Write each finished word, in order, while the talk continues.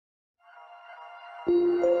Hello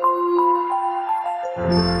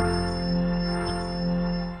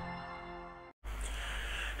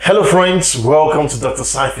friends, welcome to Dr.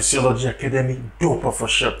 Sci Physiology Academy, DOPA for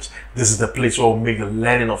short. This is the place where we make the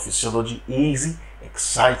learning of physiology easy,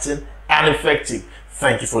 exciting, and effective.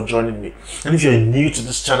 Thank you for joining me. And if you're new to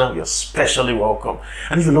this channel, you're especially welcome.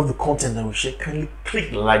 And if you love the content that we share, kindly click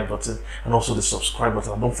the like button and also the subscribe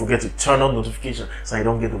button. And don't forget to turn on notifications so you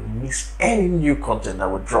don't get to miss any new content that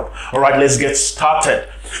will drop. Alright, let's get started.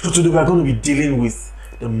 So today we're going to be dealing with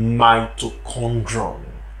the mitochondrion.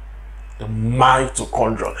 The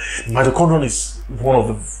mitochondrion. The mitochondrion is one of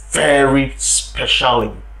the very special,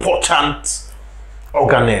 important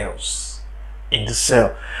organelles in the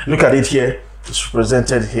cell. Look at it here. It's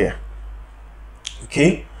represented here.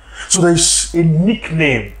 Okay, so there's a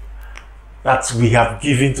nickname that we have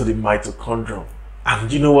given to the mitochondrion,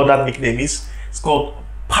 and you know what that nickname is? It's called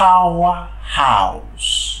powerhouse.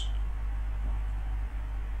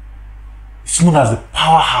 It's known as the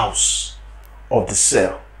powerhouse of the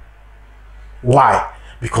cell. Why?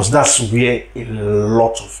 Because that's where a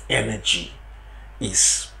lot of energy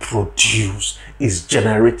is produced, is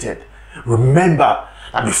generated. Remember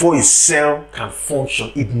that before a cell can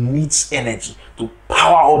function, it needs energy to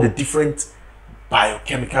power all the different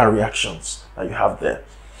biochemical reactions that you have there.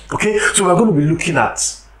 Okay, so we're going to be looking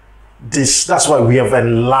at this. That's why we have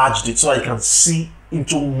enlarged it so I can see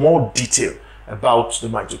into more detail about the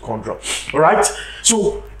mitochondria. All right,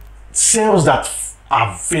 so cells that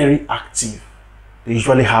are very active, they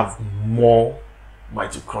usually have more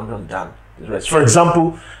mitochondria than the rest. For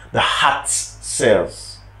example, the heart cells.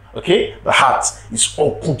 Okay, the heart is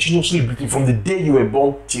all continuously beating from the day you were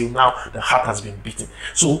born till now. The heart has been beating.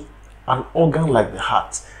 So an organ like the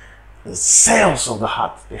heart, the cells of the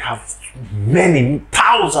heart, they have many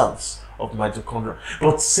thousands of mitochondria.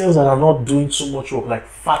 But cells that are not doing so much work, like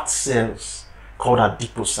fat cells called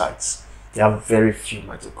adipocytes, they have very few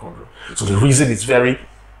mitochondria. So the reason is very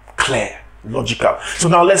clear, logical. So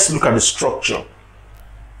now let's look at the structure.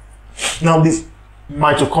 Now this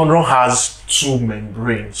mitochondrion has two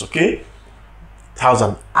membranes. Okay, it has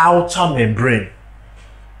an outer membrane.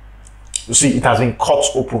 You see, it has been cut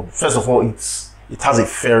open. First of all, it has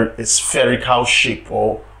a spherical shape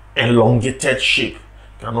or elongated shape.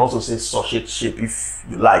 You can also say sausage shape if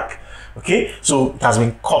you like. Okay, so it has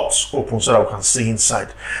been cut open so that we can see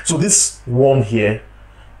inside. So this one here,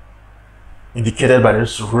 indicated by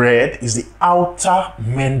this red, is the outer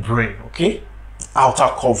membrane. Okay, outer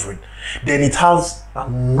covering. Then it has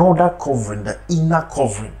another covering, the inner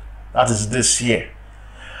covering, that is this here,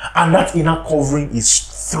 and that inner covering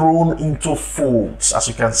is thrown into folds, as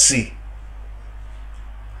you can see,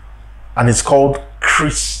 and it's called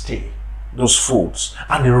cristae, those folds.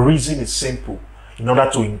 And the reason is simple: in order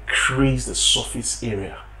to increase the surface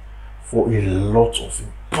area for a lot of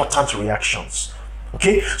important reactions.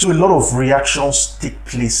 Okay, so a lot of reactions take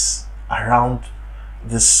place around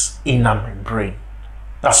this inner membrane.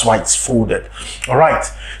 That's why it's folded. All right,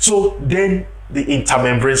 so then the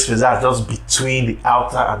intermembrane space, that's just between the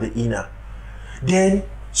outer and the inner. Then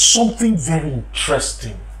something very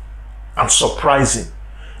interesting and surprising: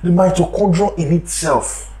 the mitochondrion in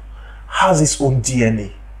itself has its own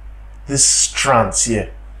DNA. This strands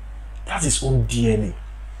here, that's its own DNA.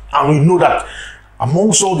 And we know that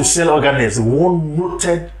amongst all the cell organelles, the one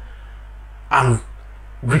noted and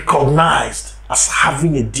recognized as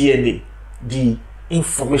having a DNA, the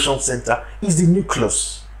information center, is the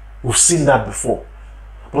nucleus. We've seen that before.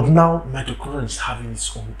 But now mitochondrion is having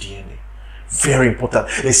its own DNA. Very important.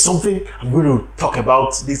 There's something I'm going to talk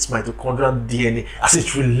about this mitochondrial DNA as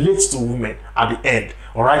it relates to women at the end.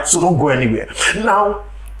 All right, so don't go anywhere. Now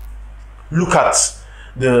look at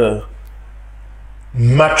the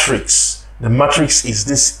matrix. The matrix is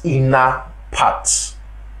this inner part.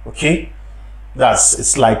 Okay,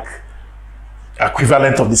 it's like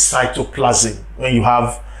equivalent of the cytoplasm. When you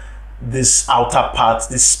have this outer part,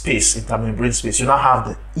 this space, intermembrane space, you now have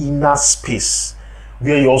the inner space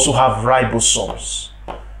where you also have ribosomes.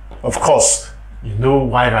 Of course, you know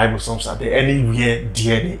why ribosomes are there. Anywhere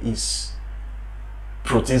DNA is,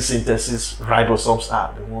 protein synthesis, ribosomes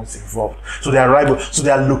are the ones involved. So they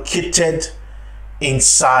are located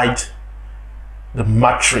inside the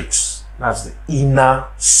matrix. That's the inner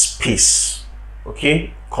space.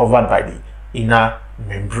 Okay, covered by the inner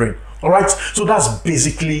membrane. All right, so that's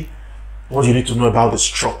basically what you need to know about the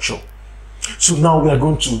structure. So now we are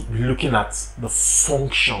going to be looking at the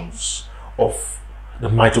functions of the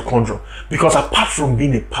mitochondria, because apart from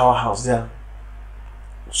being a powerhouse, there are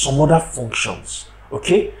some other functions.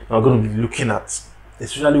 Okay, we're going to be looking at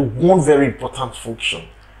especially one very important function.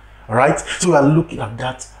 All right, so we are looking at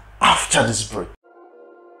that after this break.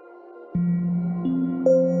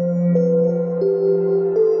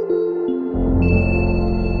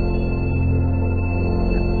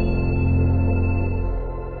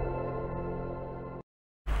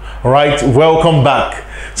 All right, welcome back.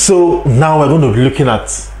 So now we're going to be looking at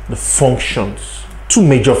the functions, two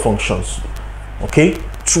major functions. Okay,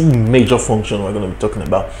 two major functions we're going to be talking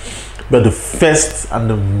about. But the first and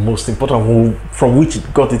the most important one, from which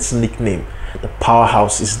it got its nickname, the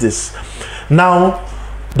powerhouse, is this. Now,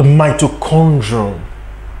 the mitochondrion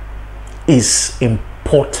is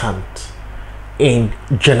important in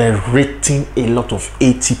generating a lot of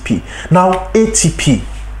ATP. Now, ATP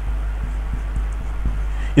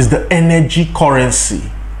is the energy currency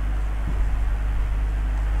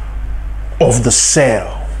of the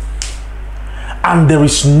cell, and there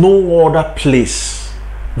is no other place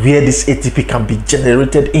where this ATP can be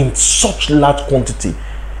generated in such large quantity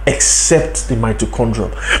except the mitochondrion,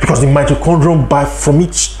 because the mitochondrion, from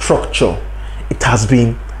its structure, it has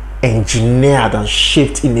been engineered and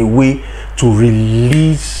shaped in a way to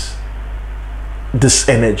release this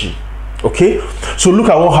energy. Okay, so look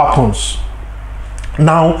at what happens.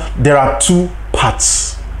 Now there are two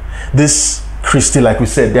parts. This crystal, like we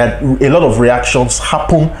said, there are a lot of reactions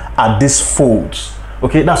happen at these folds.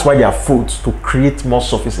 Okay, that's why they are folds, to create more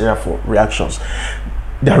surface area for reactions.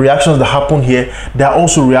 There are reactions that happen here. There are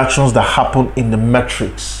also reactions that happen in the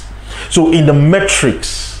matrix. So in the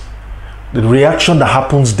matrix, the reaction that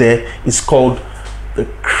happens there is called the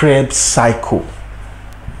Krebs cycle.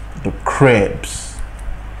 The Krebs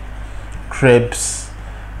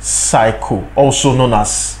cycle, also known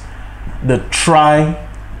as the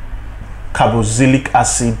carboxylic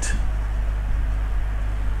acid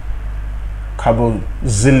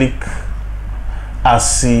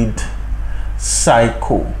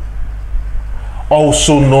cycle,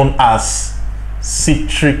 also known as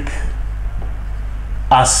citric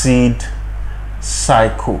acid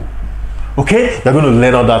cycle. Okay, we're going to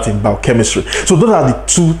learn all that in biochemistry. So those are the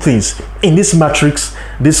two things in this matrix.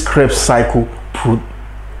 This Krebs cycle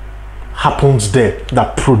happens there,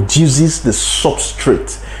 that produces the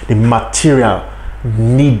substrate, the material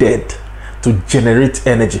needed to generate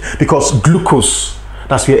energy, because glucose,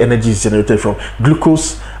 that's where energy is generated from.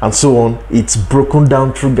 Glucose and so on, it's broken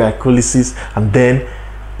down through glycolysis, and then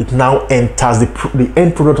it now enters the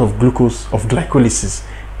end product of glucose, of glycolysis,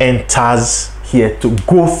 enters here to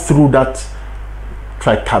go through that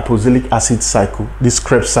tricarboxylic acid cycle, this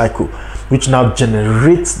Krebs cycle, which now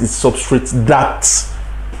generates the substrate that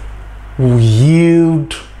will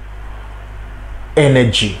yield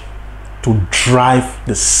energy to drive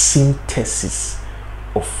the synthesis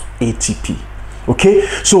of ATP. Okay,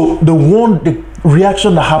 so the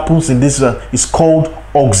reaction that happens in this is called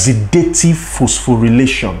oxidative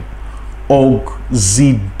phosphorylation. Oxidative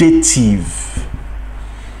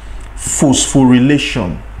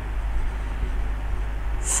phosphorylation.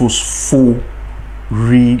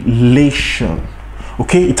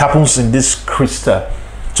 Okay, it happens in this crystal.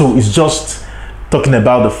 So it's just talking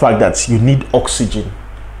about the fact that you need oxygen.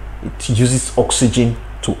 It uses oxygen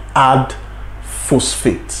to add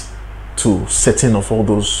phosphate to certain of all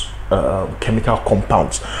those chemical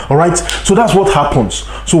compounds. All right, so that's what happens.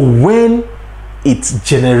 So when it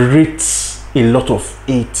generates a lot of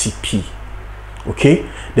ATP, okay,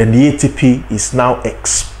 then the ATP is now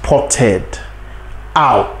exported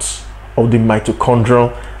out of the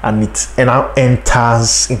mitochondrion, and it now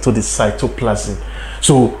enters into the cytoplasm.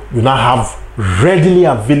 So you now have readily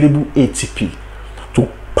available ATP to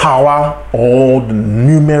power all the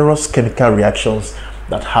numerous chemical reactions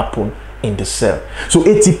that happen in the cell. So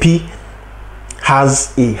ATP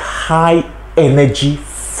has a high energy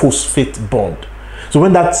phosphate bond. So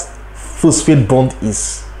when that phosphate bond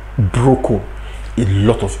is broken, a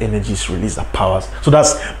lot of energy is released that powers. So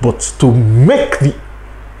that's, but to make the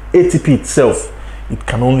ATP itself, it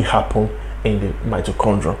can only happen in the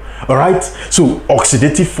mitochondria. All right, so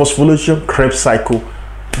oxidative phosphorylation, Krebs cycle,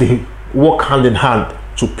 they work hand in hand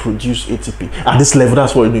to produce ATP. At this level,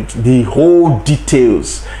 that's what you need. The whole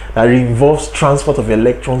details that involves transport of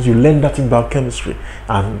electrons, you learn that in biochemistry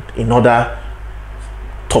and in other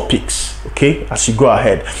topics, okay, as you go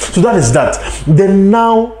ahead. So that is that. Then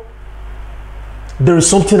now there is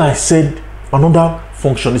something I said, another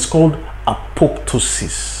function is called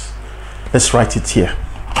apoptosis. Let's write it here.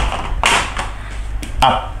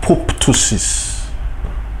 Apoptosis.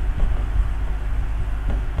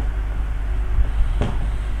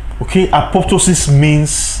 Okay, apoptosis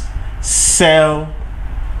means cell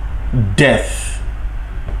death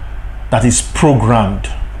that is programmed.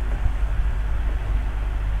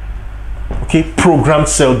 Okay, programmed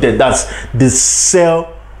cell death. That's the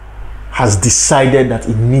cell has decided that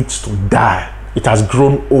it needs to die. It has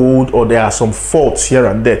grown old, or there are some faults here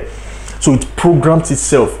and there. So it programs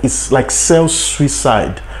itself. It's like cell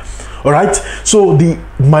suicide, All right, so the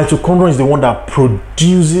mitochondrion is the one that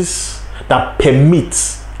produces, that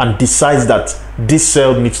permits and decides that this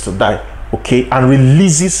cell needs to die, okay, and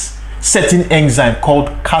releases certain enzyme called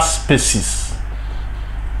caspases,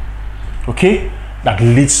 okay, that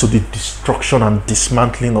leads to the destruction and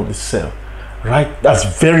dismantling of the cell. Right,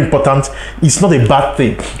 that's very important. It's not a bad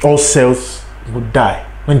thing. All cells will die.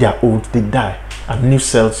 When they are old, they die, and new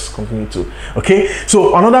cells continue to. Okay,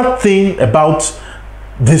 so another thing about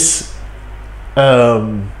this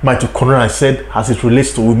mitochondria, I said, as it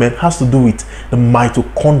relates to women, has to do with the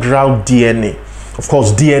mitochondrial DNA. Of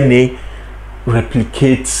course, DNA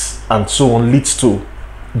replicates and so on, leads to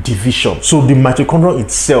division. So the mitochondria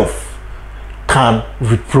itself can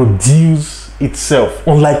reproduce itself,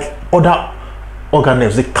 unlike other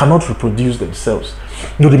organelles. They cannot reproduce themselves.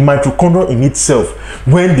 You know, the mitochondria in itself,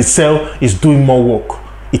 when the cell is doing more work,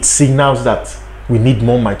 it signals that we need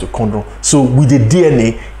more mitochondria. So with the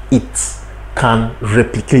DNA, it can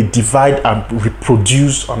replicate, divide, and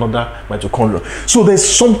reproduce another mitochondria. So there's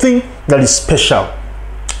something that is special.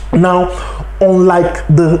 Now, unlike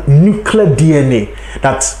the nuclear DNA,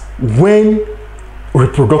 that when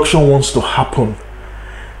reproduction wants to happen,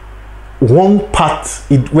 one part,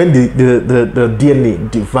 when the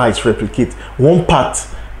DNA divides, replicates, one part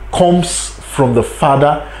comes from the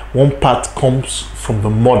father, one part comes from the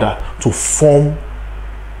mother to form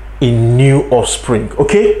a new offspring.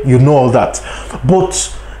 Okay, you know all that.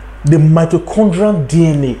 But the mitochondrial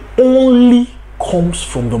DNA only comes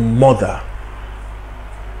from the mother.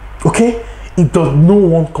 Okay, it does. No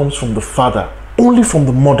one comes from the father, only from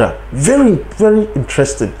the mother. Very, very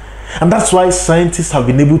interesting. And that's why scientists have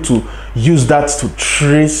been able to use that to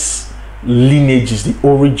trace lineages, the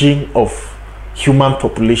origin of human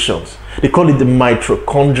populations. They call it the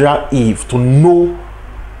mitochondrial Eve, to know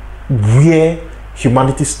where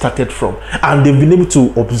humanity started from. And they've been able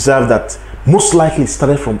to observe that most likely it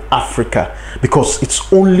started from Africa, because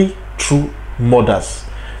it's only through mothers.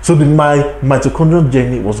 So my mitochondrial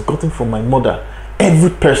DNA was gotten from my mother.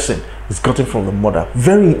 Every person is gotten from the mother.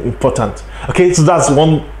 Very important. Okay, so that's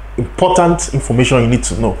one important information you need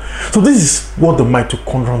to know. So this is what the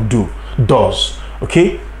mitochondrion does.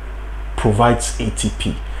 Okay, provides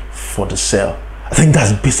ATP for the cell. I think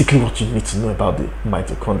that's basically what you need to know about the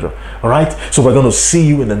mitochondria. All right, so we're going to see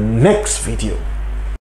you in the next video.